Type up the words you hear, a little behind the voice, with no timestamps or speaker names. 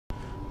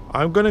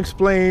I'm going to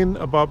explain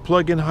about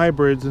plug-in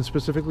hybrids and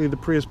specifically the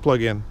Prius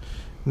plug-in.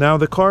 Now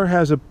the car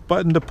has a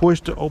button to push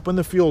to open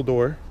the fuel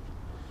door.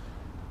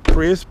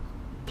 Prius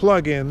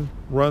plug-in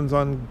runs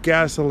on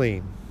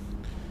gasoline.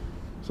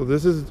 So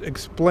this is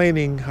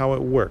explaining how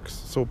it works.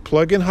 So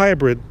plug-in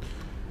hybrid,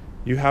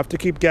 you have to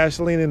keep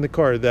gasoline in the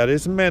car. That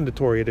is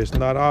mandatory. It is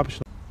not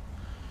optional.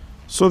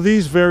 So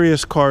these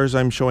various cars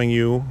I'm showing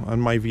you on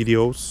my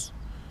videos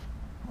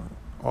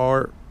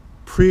are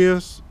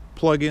Prius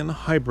plug-in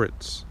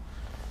hybrids.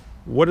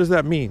 What does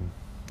that mean?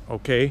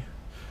 Okay,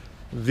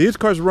 these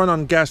cars run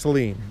on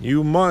gasoline.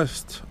 You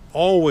must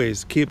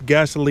always keep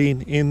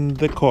gasoline in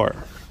the car.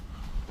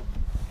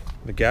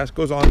 The gas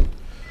goes on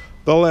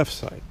the left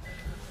side.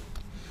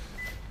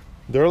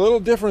 They're a little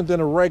different than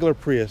a regular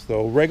Prius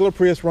though. Regular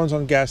Prius runs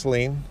on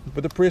gasoline,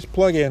 but the Prius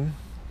plug-in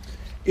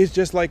is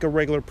just like a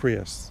regular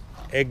Prius,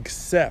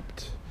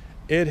 except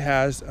it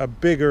has a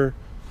bigger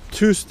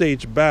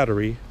two-stage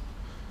battery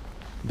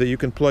that you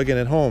can plug in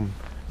at home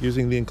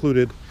using the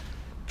included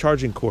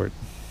charging cord.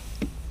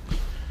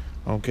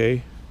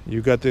 Okay,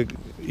 you got the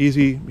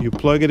easy, you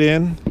plug it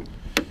in.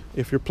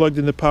 If you're plugged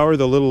into power,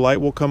 the little light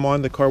will come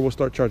on, the car will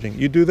start charging.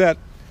 You do that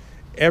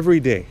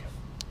every day.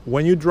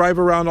 When you drive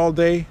around all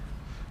day,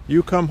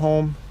 you come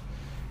home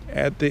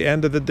at the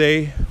end of the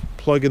day,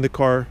 plug in the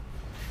car,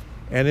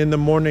 and in the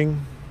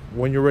morning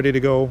when you're ready to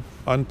go,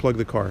 unplug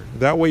the car.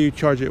 That way you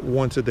charge it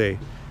once a day.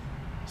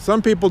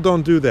 Some people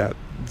don't do that.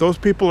 Those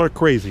people are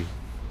crazy.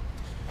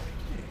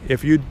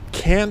 If you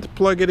can't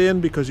plug it in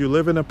because you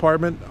live in an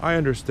apartment, I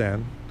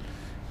understand.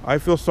 I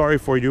feel sorry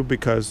for you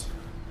because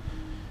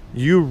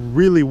you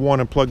really want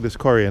to plug this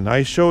car in.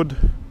 I showed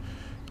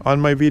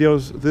on my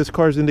videos, this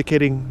car is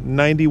indicating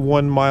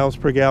 91 miles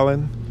per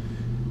gallon.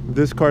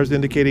 This car is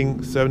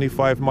indicating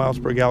 75 miles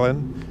per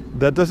gallon.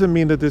 That doesn't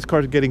mean that this car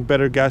is getting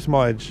better gas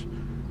mileage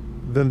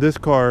than this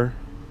car.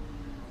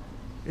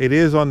 It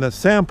is on the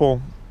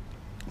sample,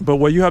 but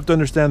what you have to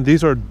understand,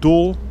 these are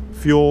dual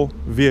fuel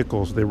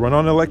vehicles. They run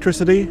on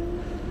electricity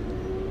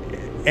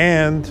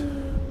and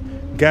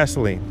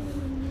gasoline.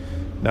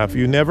 Now if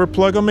you never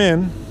plug them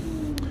in,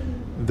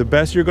 the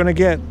best you're going to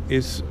get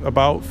is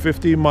about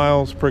 50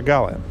 miles per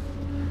gallon.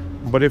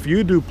 But if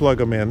you do plug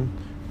them in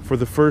for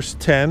the first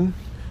 10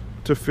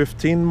 to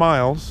 15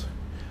 miles,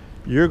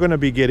 you're going to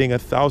be getting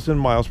 1,000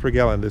 miles per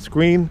gallon. The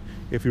screen,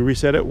 if you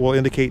reset it, will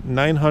indicate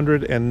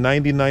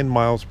 999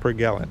 miles per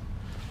gallon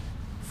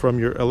from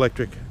your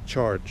electric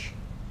charge.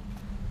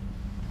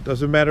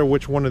 Doesn't matter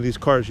which one of these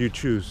cars you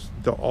choose,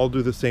 they'll all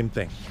do the same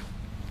thing.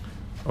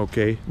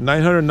 Okay,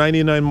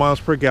 999 miles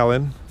per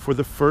gallon for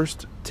the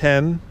first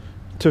 10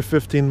 to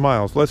 15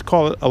 miles. Let's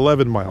call it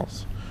 11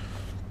 miles.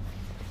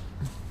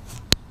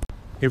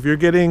 If you're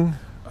getting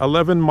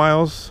 11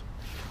 miles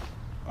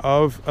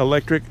of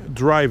electric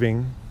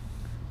driving,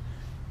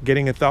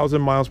 getting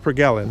 1,000 miles per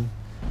gallon,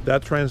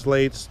 that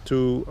translates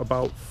to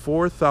about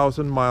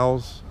 4,000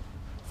 miles,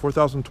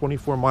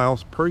 4,024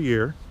 miles per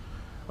year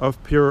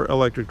of pure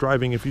electric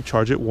driving if you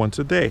charge it once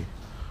a day.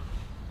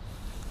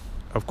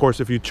 Of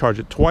course, if you charge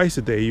it twice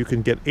a day, you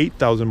can get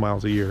 8,000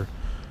 miles a year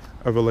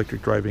of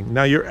electric driving.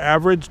 Now, your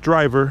average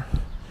driver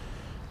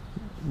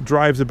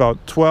drives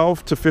about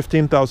 12 to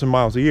 15,000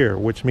 miles a year,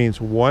 which means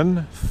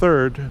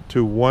 1/3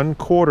 to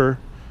 1/4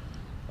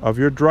 of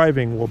your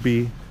driving will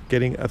be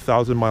getting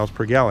 1,000 miles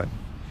per gallon.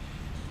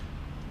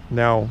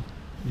 Now,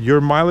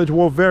 your mileage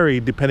will vary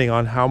depending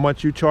on how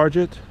much you charge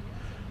it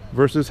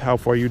versus how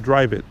far you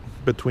drive it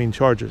between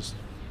charges.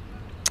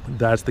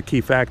 That's the key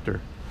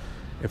factor.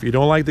 If you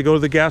don't like to go to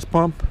the gas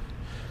pump,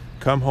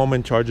 come home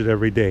and charge it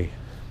every day.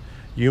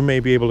 You may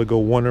be able to go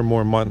 1 or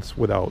more months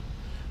without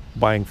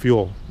buying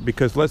fuel,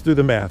 because let's do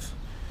the math.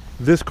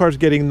 This car's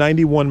getting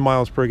 91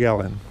 miles per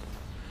gallon.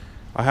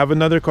 I have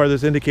another car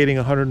that's indicating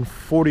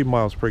 140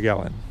 miles per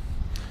gallon.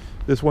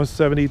 This one's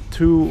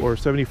 72 or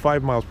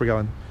 75 miles per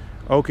gallon.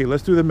 Okay,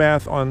 let's do the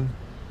math on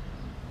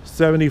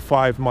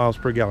 75 miles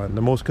per gallon,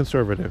 the most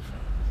conservative.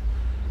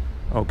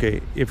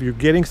 Okay, if you're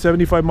getting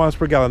 75 miles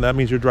per gallon, that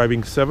means you're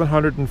driving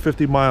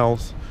 750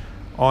 miles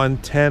on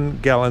 10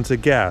 gallons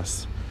of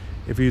gas.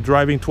 If you're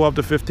driving 12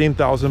 to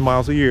 15,000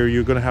 miles a year,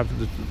 you're going to have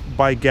to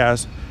buy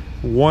gas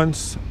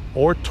once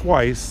or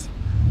twice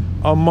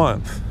a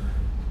month.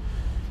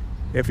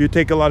 If you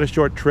take a lot of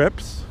short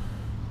trips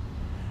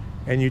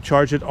and you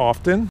charge it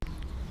often,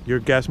 your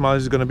gas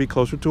mileage is going to be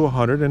closer to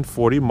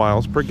 140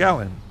 miles per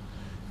gallon.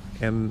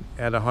 And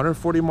at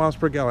 140 miles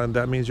per gallon,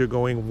 that means you're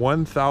going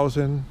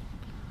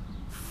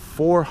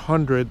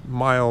 1,400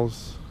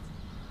 miles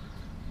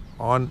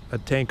on a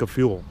tank of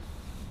fuel,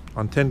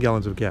 on 10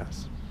 gallons of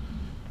gas.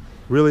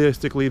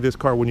 Realistically, this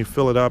car, when you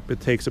fill it up,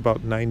 it takes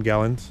about 9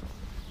 gallons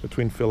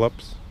between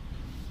fill-ups.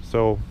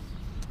 So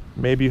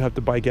maybe you have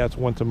to buy gas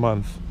once a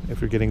month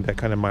if you're getting that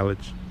kind of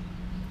mileage.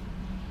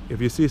 If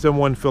you see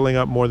someone filling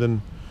up more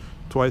than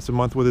twice a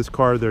month with this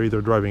car, they're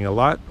either driving a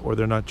lot or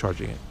they're not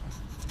charging it.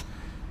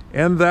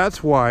 And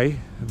that's why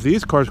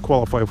these cars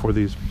qualify for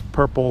these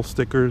purple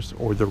stickers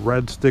or the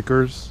red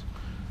stickers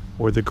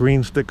or the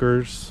green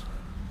stickers.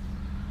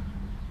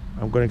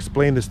 I'm going to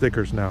explain the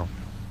stickers now.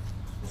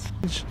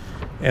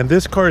 And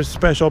this car is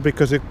special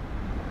because it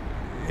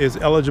is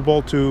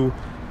eligible to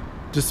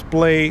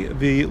display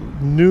the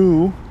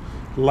new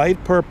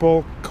light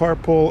purple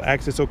Carpool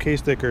Access OK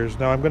stickers.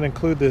 Now I'm going to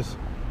include this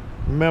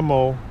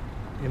memo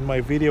in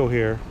my video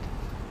here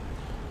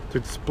to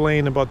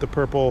explain about the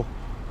purple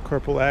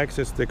Carpool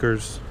Access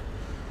stickers.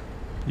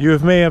 You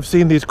may have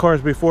seen these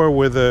cars before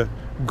with a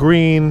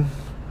green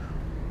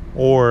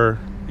or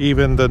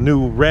even the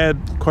new red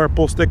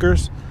Carpool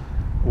stickers.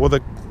 Well,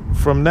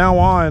 from now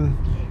on,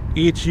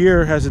 each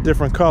year has a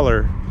different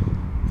color.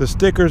 The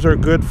stickers are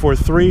good for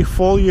 3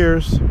 full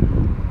years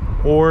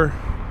or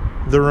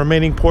the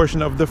remaining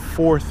portion of the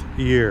 4th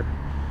year.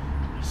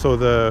 So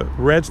the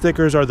red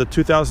stickers are the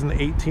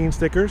 2018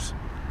 stickers.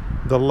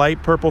 The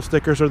light purple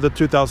stickers are the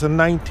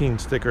 2019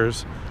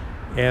 stickers.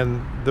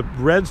 And the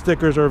red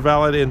stickers are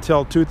valid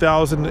until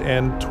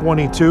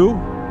 2022.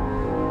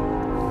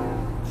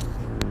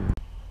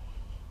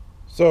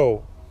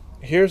 So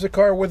here's a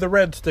car with the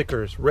red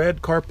stickers.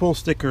 Red Carpool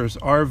stickers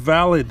are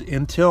valid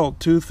until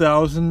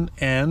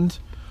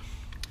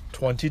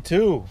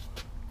 2022.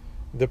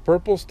 The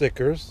purple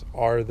stickers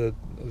are the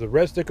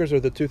red stickers are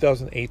the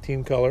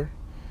 2018 color,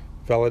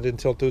 valid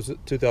until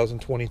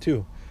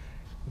 2022.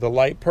 The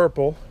light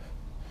purple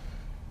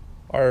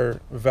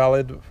are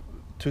valid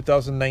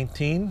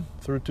 2019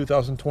 through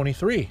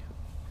 2023.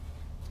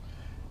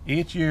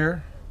 Each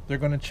year they're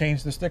going to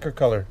change the sticker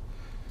color,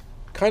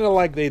 kind of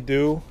like they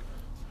do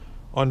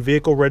on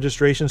vehicle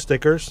registration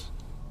stickers.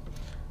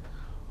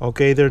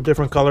 Okay, they're a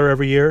different color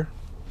every year.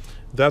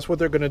 That's what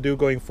they're going to do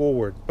going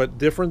forward. But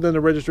different than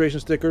the registration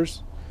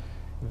stickers,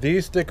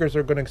 these stickers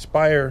are going to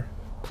expire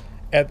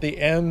at the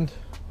end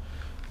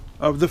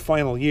of the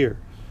final year.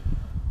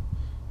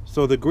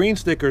 So the green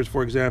stickers,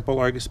 for example,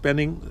 are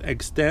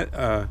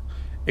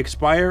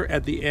expire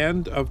at the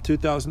end of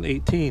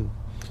 2018,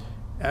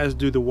 as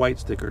do the white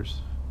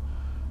stickers.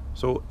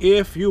 So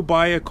if you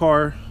buy a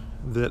car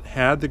that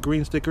had the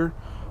green sticker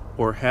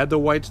or had the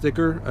white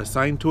sticker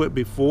assigned to it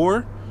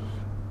before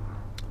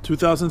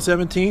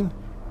 2017,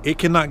 it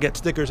cannot get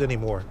stickers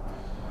anymore.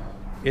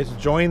 It's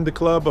joined the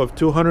club of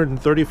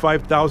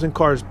 235,000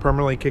 cars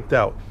permanently kicked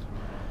out.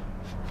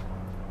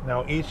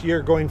 Now each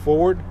year going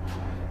forward,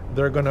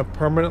 they're going to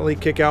permanently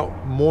kick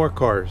out more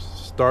cars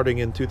starting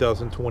in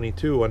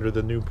 2022 under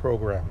the new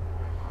program.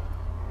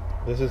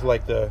 This is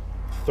like the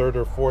 3rd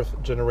or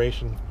 4th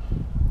generation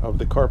of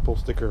the Carpool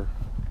sticker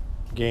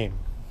game.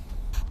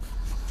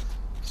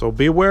 So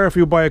beware if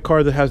you buy a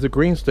car that has the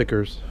green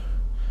stickers.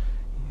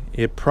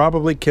 It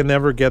probably can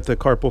never get the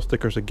Carpool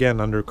stickers again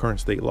under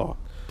current state law.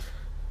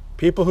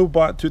 People who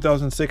bought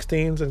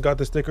 2016s and got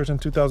the stickers in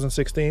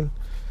 2016,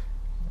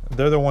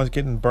 they're the ones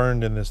getting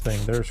burned in this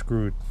thing. They're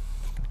screwed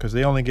because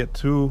they only get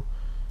 2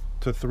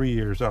 to 3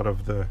 years out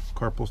of the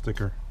Carpool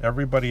sticker.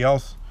 Everybody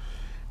else,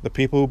 the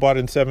people who bought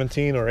in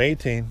 17 or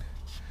 18,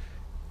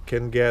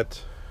 can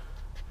get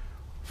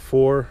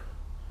 3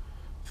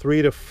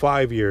 to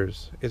 5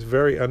 years. It's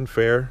very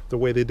unfair the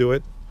way they do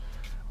it.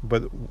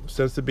 But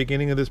since the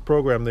beginning of this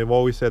program, they've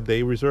always said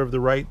they reserve the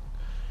right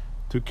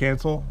to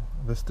cancel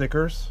the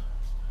stickers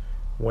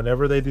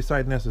whenever they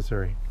decide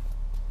necessary.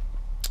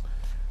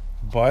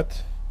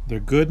 But they're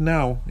good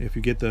now. If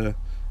you get the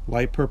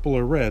light purple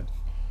or red,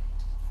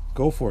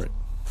 go for it.